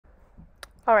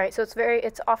All right, so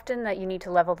it's often that you need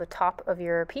to level the top of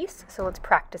your piece, so let's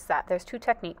practice that. There's two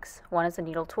techniques. One is a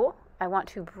needle tool. I want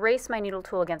to brace my needle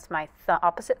tool against my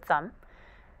opposite thumb,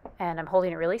 and I'm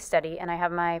holding it really steady, and I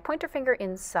have my pointer finger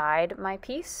inside my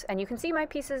piece, and you can see my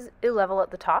piece is level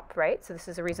at the top, right? So this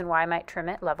is a reason why I might trim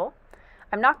it level.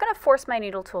 I'm not going to force my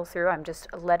needle tool through. I'm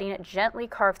just letting it gently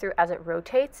carve through as it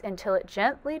rotates until it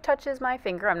gently touches my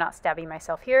finger. I'm not stabbing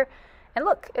myself here. And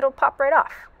look, it'll pop right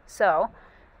off. So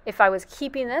if I was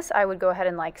keeping this, I would go ahead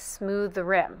and like smooth the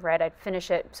rim, right? I'd finish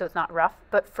it so it's not rough.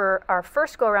 But for our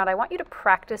first go around, I want you to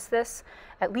practice this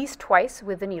at least twice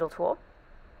with the needle tool.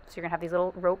 So you're gonna have these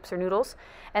little ropes or noodles.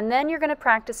 And then you're gonna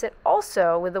practice it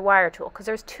also with the wire tool, because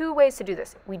there's two ways to do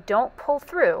this. We don't pull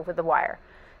through with the wire.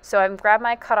 So I've grabbed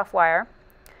my cutoff wire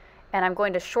and I'm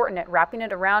going to shorten it, wrapping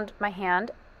it around my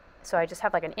hand. So I just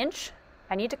have like an inch.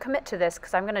 I need to commit to this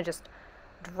because I'm gonna just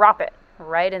drop it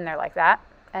right in there like that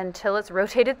until it's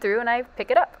rotated through and I pick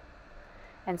it up.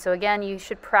 And so again, you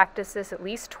should practice this at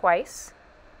least twice.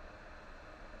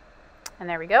 And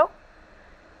there we go.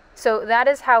 So that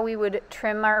is how we would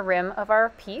trim our rim of our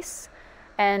piece.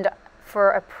 And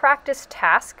for a practice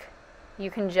task, you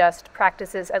can just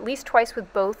practice this at least twice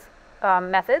with both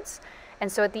methods. And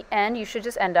so at the end, you should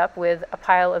just end up with a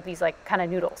pile of these like kind of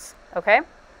noodles, okay?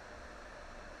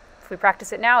 If we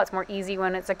practice it now, it's more easy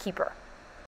when it's a keeper.